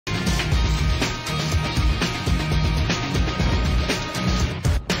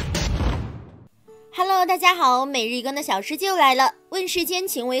Hello， 大家好，每日一更的小师姐又来了。问世间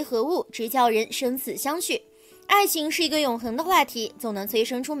情为何物，直教人生死相许。爱情是一个永恒的话题，总能催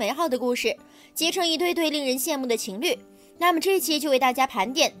生出美好的故事，结成一对对令人羡慕的情侣。那么这期就为大家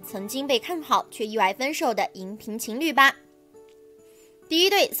盘点曾经被看好却意外分手的荧屏情侣吧。第一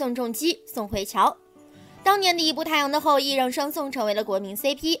对宋仲基、宋慧乔。当年的一部《太阳的后裔》让双宋成为了国民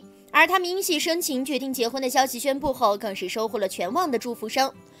CP， 而他们因喜生情决定结婚的消息宣布后，更是收获了全网的祝福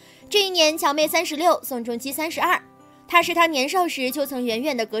声。这一年，乔妹36，宋仲基32。她是他年少时就曾远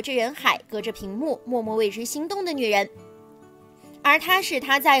远地隔着人海，隔着屏幕，默默为之心动的女人。而她是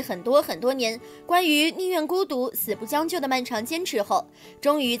他在很多年关于宁愿孤独死不将就的漫长坚持后，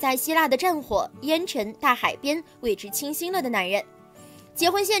终于在希腊的战火、烟尘、大海边为之倾心了的男人。结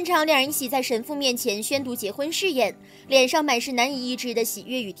婚现场，两人一起在神父面前宣读结婚誓言，脸上满是难以抑制的喜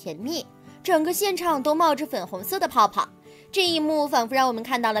悦与甜蜜，整个现场都冒着粉红色的泡泡。这一幕仿佛让我们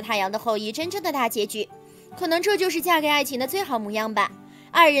看到了《太阳的后裔》真正的大结局，可能这就是嫁给爱情的最好模样吧。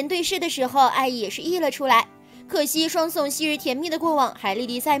二人对视的时候，爱意也是溢了出来。可惜双宋昔日甜蜜的过往还历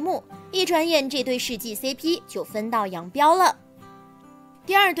历在目，一转眼这对世纪 CP 就分道扬镳了。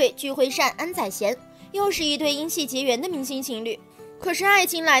第二对具惠善安宰贤，又是一对因戏结缘的明星情侣。可是爱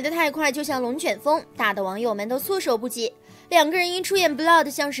情来得太快，就像龙卷风，大的网友们都措手不及。两个人因出演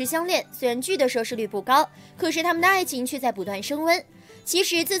Blood 相识相恋，虽然剧的收视率不高，可是他们的爱情却在不断升温。其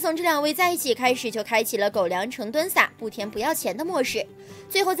实自从这两位在一起开始，就开启了狗粮成吨撒，不甜不要钱的模式，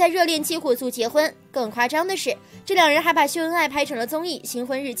最后在热恋期火速结婚。更夸张的是，这两人还把秀恩爱拍成了综艺《新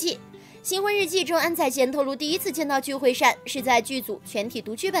婚日记》。《新婚日记》中，安宰贤透露第一次见到具惠善是在剧组全体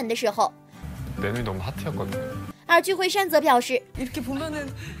读剧本的时候。而具惠善则表示，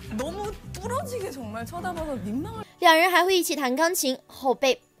两人还会一起弹钢琴，后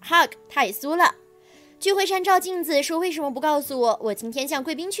背 hug 太酥了。具惠善照镜子说：“为什么不告诉我，我今天像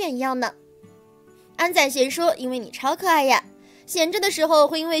贵宾犬一样呢？”安宰贤说：“因为你超可爱呀。”闲着的时候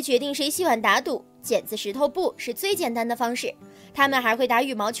会因为决定谁洗碗打赌，剪子石头布是最简单的方式。他们还会打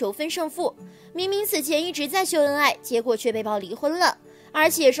羽毛球分胜负。明明此前一直在秀恩爱，结果却被曝离婚了。而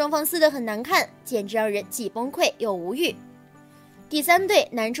且双方撕得很难看，简直让人既崩溃又无语。第三对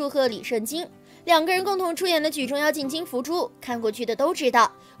南柱赫李圣经，两个人共同出演了剧中妖精金福珠，看过剧的都知道，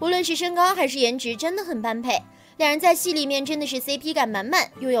无论是身高还是颜值，真的很般配。两人在戏里面真的是 CP 感满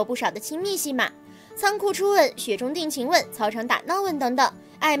满，拥有不少的亲密戏码，仓库初吻、雪中定情吻、操场打闹吻等等，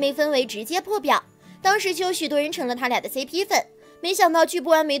暧昧氛围直接破表。当时就有许多人成了他俩的 CP 粉，没想到剧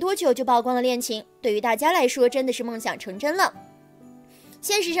播完没多久就曝光了恋情，对于大家来说真的是梦想成真了。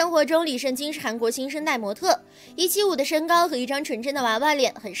现实生活中，李圣经是韩国新生代模特，175的身高和一张纯真的娃娃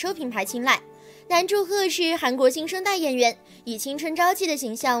脸很受品牌青睐。南柱赫是韩国新生代演员，以青春朝气的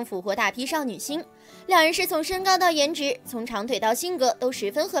形象俘获大批少女心。两人是从身高到颜值，从长腿到性格都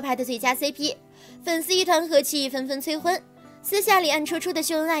十分合拍的最佳 CP， 粉丝一团和气，纷纷催婚。私下里暗戳戳的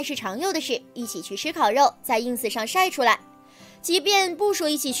秀恩爱是常有的事，一起去吃烤肉，在 ins 上晒出来。即便不说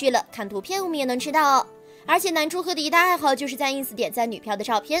一起去了，看图片我们也能知道哦。而且南柱赫的一大爱好就是在 ins 点赞女票的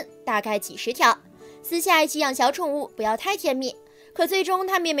照片，大概几十条。私下一起养小宠物，不要太甜蜜。可最终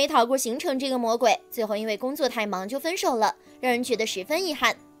他们也没逃过行程这个魔鬼，最后因为工作太忙就分手了，让人觉得十分遗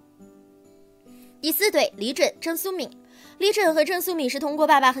憾。第四对李准郑素敏，李准和郑素敏是通过《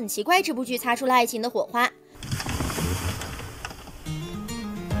爸爸很奇怪》这部剧擦出了爱情的火花。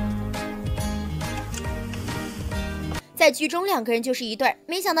在剧中两个人就是一对，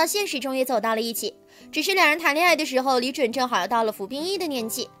没想到现实中也走到了一起。只是两人谈恋爱的时候，李准正好要到了服兵役的年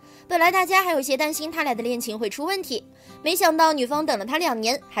纪，本来大家还有些担心他俩的恋情会出问题，没想到女方等了他2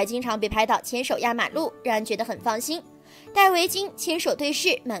年，还经常被拍到牵手压马路，让人觉得很放心。戴围巾、牵手对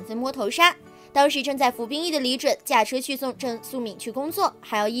视，满分摸头杀。当时正在服兵役的李准驾车去送郑素敏去工作，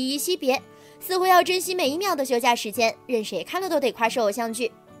还要依依惜别，似乎要珍惜每一秒的休假时间，任谁看了都得夸是偶像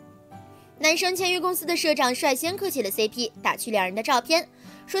剧。男生签约公司的社长率先磕起了 CP， 打趣两人的照片，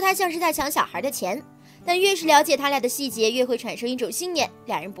说他像是在抢小孩的钱。但越是了解他俩的细节，越会产生一种信念，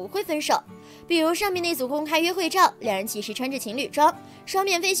两人不会分手。比如上面那组公开约会照，两人其实穿着情侣装，双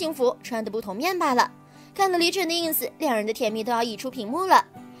面飞行服，穿的不同面罢了。看了李准的 ins， 两人的甜蜜都要溢出屏幕了。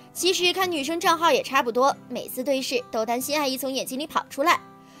其实看女生账号也差不多，每次对视都担心爱意从眼睛里跑出来。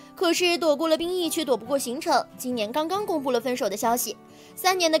可是躲过了兵役，却躲不过行程。今年刚刚公布了分手的消息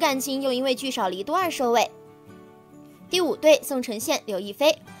，3年的感情又因为聚少离多而收尾。第五对宋承宪、刘亦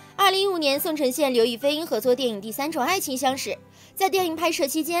菲。2015年，宋承宪、刘亦菲因合作电影《第三种爱情》相识，在电影拍摄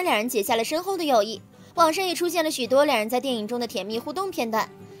期间，两人结下了深厚的友谊。网上也出现了许多两人在电影中的甜蜜互动片段。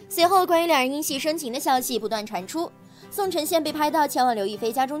随后，关于两人因戏生情的消息不断传出，宋承宪被拍到前往刘亦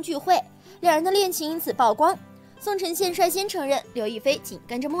菲家中聚会，两人的恋情因此曝光。宋承宪率先承认，刘亦菲紧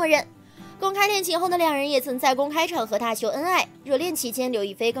跟着默认。公开恋情后的两人也曾在公开场合大秀恩爱，热恋期间刘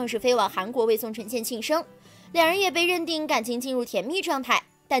亦菲更是飞往韩国为宋承宪庆生，两人也被认定感情进入甜蜜状态。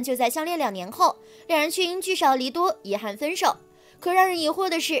但就在相恋2年后，两人却因聚少离多遗憾分手。可让人疑惑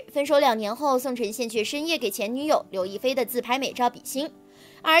的是，分手2年后，宋承宪却深夜给前女友刘亦菲的自拍美照比心，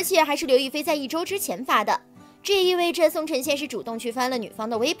而且还是刘亦菲在1周之前发的。这也意味着宋承宪是主动去翻了女方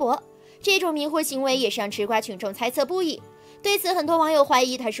的微博，这种迷惑行为也是让吃瓜群众猜测不已。对此，很多网友怀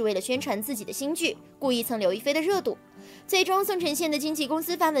疑他是为了宣传自己的新剧，故意蹭刘亦菲的热度。最终，宋承宪的经纪公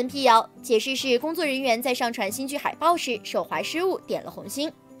司发文辟谣，解释是工作人员在上传新剧海报时手滑失误，点了红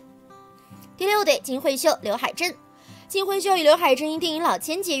心。第6对，金惠秀、刘海镇。金惠秀与刘海镇因电影《老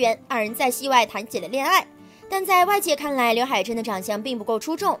千》结缘，二人在戏外谈起了恋爱。但在外界看来，刘海镇的长相并不够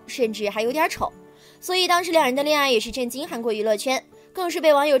出众，甚至还有点丑，所以当时两人的恋爱也是震惊韩国娱乐圈，更是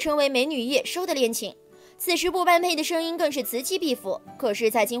被网友称为美女与野兽的恋情。此时不般配的声音更是此起彼伏。可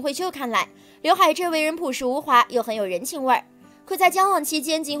是，在金惠秀看来，刘海镇为人朴实无华，又很有人情味儿。可在交往期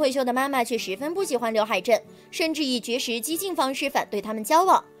间，金惠秀的妈妈却十分不喜欢刘海镇，甚至以绝食激进方式反对他们交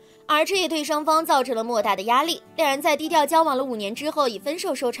往，而这也对双方造成了莫大的压力。两人在低调交往了5年之后以分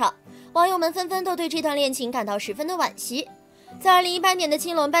手收场，网友们纷纷都对这段恋情感到十分的惋惜。在2018年的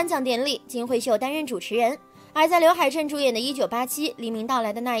青龙颁奖典礼，金惠秀担任主持人，而在刘海镇主演的1987黎明到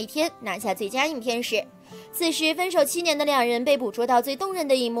来的那一天拿下最佳影片时，此时分手7年的两人被捕捉到最动人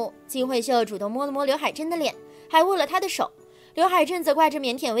的一幕，金惠秀主动摸了摸刘海镇的脸，还握了他的手，刘海镇则挂着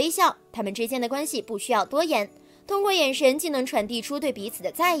腼腆微笑。他们之间的关系不需要多言，通过眼神就能传递出对彼此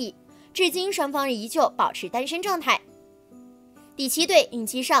的在意。至今双方依旧保持单身状态。第7对，尹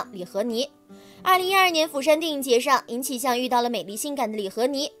启尚、李和妮。2012年釜山电影节上，尹启相遇到了美丽性感的李和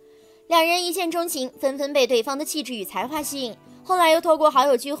妮，两人一见钟情，纷纷被对方的气质与才华吸引。后来又透过好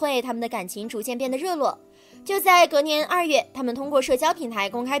友聚会，他们的感情逐渐变得热络。就在隔年2月，他们通过社交平台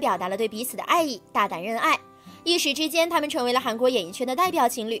公开表达了对彼此的爱意，大胆认爱。一时之间，他们成为了韩国演艺圈的代表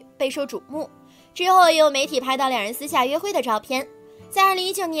情侣，备受瞩目。之后也有媒体拍到两人私下约会的照片。在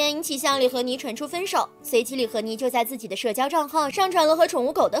2019年，尹启相、李和妮传出分手，随即李和妮就在自己的社交账号上传了和宠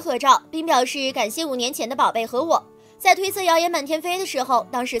物狗的合照，并表示感谢5年前的宝贝和我。在推测谣言满天飞的时候，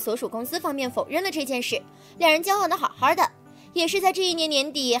当时所属公司方面否认了这件事，两人交往的好好的。也是在这一年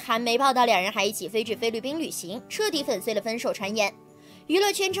年底，韩媒报道两人还一起飞至菲律宾旅行，彻底粉碎了分手传言。娱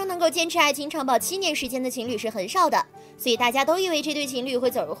乐圈中能够坚持爱情长跑7年时间的情侣是很少的，所以大家都以为这对情侣会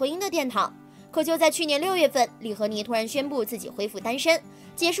走入婚姻的殿堂。可就在去年6月份，李和妮突然宣布自己恢复单身，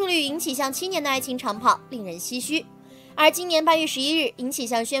结束了与尹启相7年的爱情长跑，令人唏嘘。而今年8月11日，尹启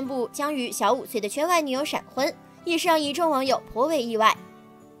相宣布将与小5岁的圈外女友闪婚，也是让一众网友颇为意外。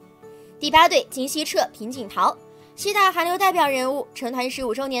第8对，金希澈、朴槿桃。希大韩流代表人物，成团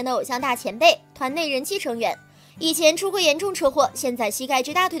15周年的偶像大前辈，团内人气成员。以前出过严重车祸，现在膝盖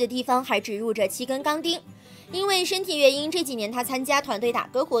至大腿的地方还植入着7根钢钉。因为身体原因，这几年他参加团队打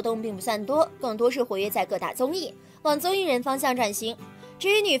歌活动并不算多，更多是活跃在各大综艺，往综艺人方向转型。至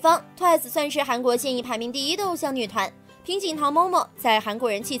于女方 ，TWICE 算是韩国现役排名第1的偶像女团，朴槿桃 Momo 在韩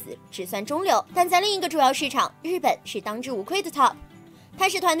国人气只算中流，但在另一个主要市场日本是当之无愧的 top。她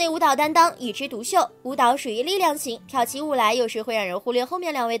是团内舞蹈担当，一枝独秀，舞蹈属于力量型，跳起舞来有时会让人忽略后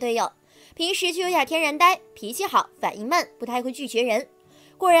面2位队友。平时就有点天然呆，脾气好，反应慢，不太会拒绝人。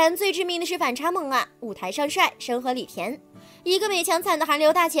果然最致命的是反差萌啊！舞台上帅，生活里甜，一个美强惨的韩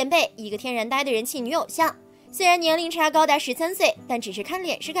流大前辈，一个天然呆的人气女偶像。虽然年龄差高达13岁，但只是看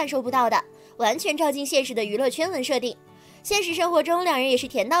脸是感受不到的，完全照进现实的娱乐圈文设定。现实生活中，两人也是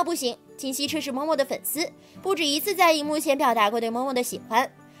甜到不行。金希澈是Momo的粉丝，不止一次在荧幕前表达过对Momo的喜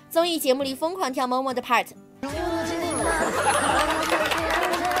欢，综艺节目里疯狂跳Momo的 part。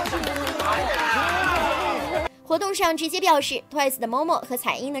活动上直接表示 ，TWICE 的Momo和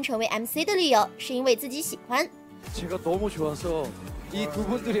彩英能成为 MC 的理由，是因为自己喜欢。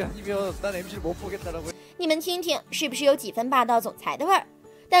你们听听，是不是有几分霸道总裁的味儿？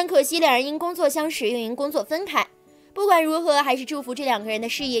但可惜两人因工作相识，又因工作分开。不管如何，还是祝福这2个人的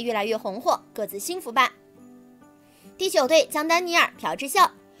事业越来越红火，各自幸福吧。第9对，姜丹尼尔、朴智孝。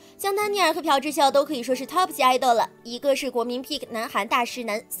姜丹尼尔和朴智孝都可以说是 top 级 idol 了，一个是国民 pick 南韩大势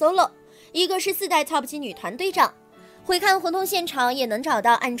男 solo， 一个是4代 top 级女团队长。回看活动现场，也能找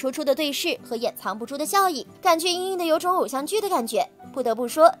到暗戳戳的对视和掩藏不住的笑意，感觉隐隐的有种偶像剧的感觉。不得不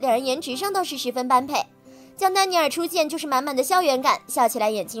说，两人颜值上倒是十分般配。姜丹尼尔出现就是满满的校园感，笑起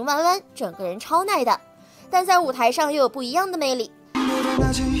来眼睛弯弯，整个人超奶的。但在舞台上又有不一样的魅力。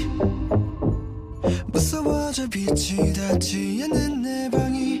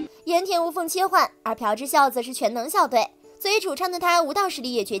盐田无缝切换，而朴智孝则是全能小队。作为主唱的他，舞蹈实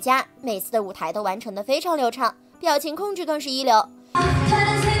力也绝佳，每次的舞台都完成得非常流畅，表情控制更是一流。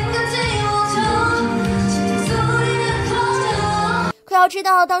要知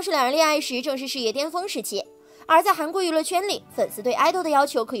道，当时两人恋爱时正是事业巅峰时期，而在韩国娱乐圈里，粉丝对爱豆的要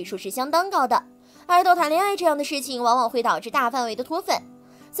求可以说是相当高的。爱豆谈恋爱这样的事情，往往会导致大范围的脱粉。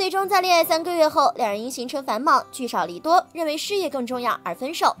最终在恋爱3个月后，两人因行程繁忙，聚少离多，认为事业更重要而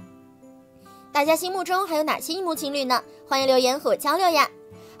分手。大家心目中还有哪些荧幕情侣呢？欢迎留言和我交流呀！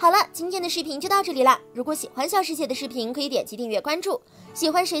好了，今天的视频就到这里啦。如果喜欢小师姐的视频，可以点击订阅关注。喜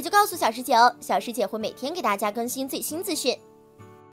欢谁就告诉小师姐哦，小师姐会每天给大家更新最新资讯。